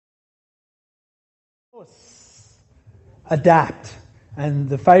course, adapt. And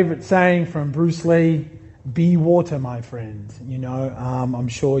the favorite saying from Bruce Lee, be water, my friend. I'm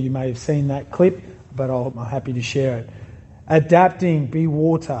sure you may have seen that clip, but I'm happy to share it. Adapting, be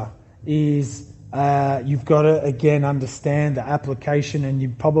water, is you've got to, again, understand the application, and you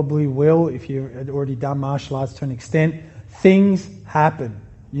probably will if you've already done martial arts to an extent. Things happen,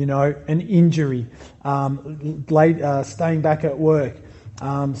 an injury, staying back at work,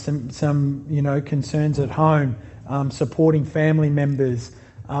 some concerns at home, supporting family members,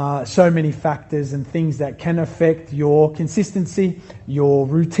 so many factors and things that can affect your consistency, your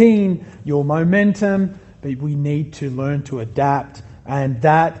routine, your momentum, but we need to learn to adapt, and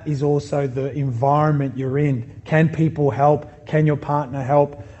that is also the environment you're in. Can people help? Can your partner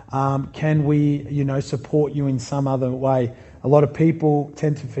help? Can we, support you in some other way? A lot of people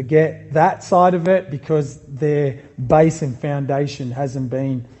tend to forget that side of it because their base and foundation hasn't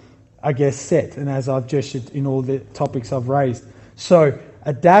been, set, and as I've gestured in all the topics I've raised. So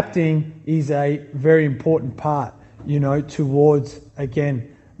adapting is a very important part, towards,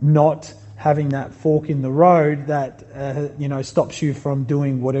 again, not having that fork in the road that, stops you from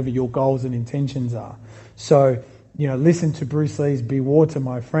doing whatever your goals and intentions are. So, listen to Bruce Lee's Be Water,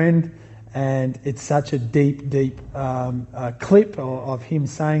 my friend, and it's such a deep clip of him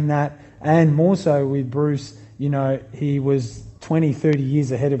saying that, and more so with Bruce, he was 20, 30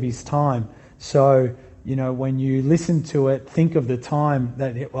 years ahead of his time. So, when you listen to it, think of the time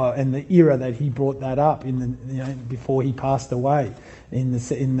that and the era that he brought that up in the before he passed away in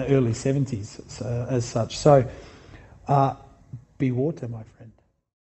the early 70s, as such. So, be water, my friend.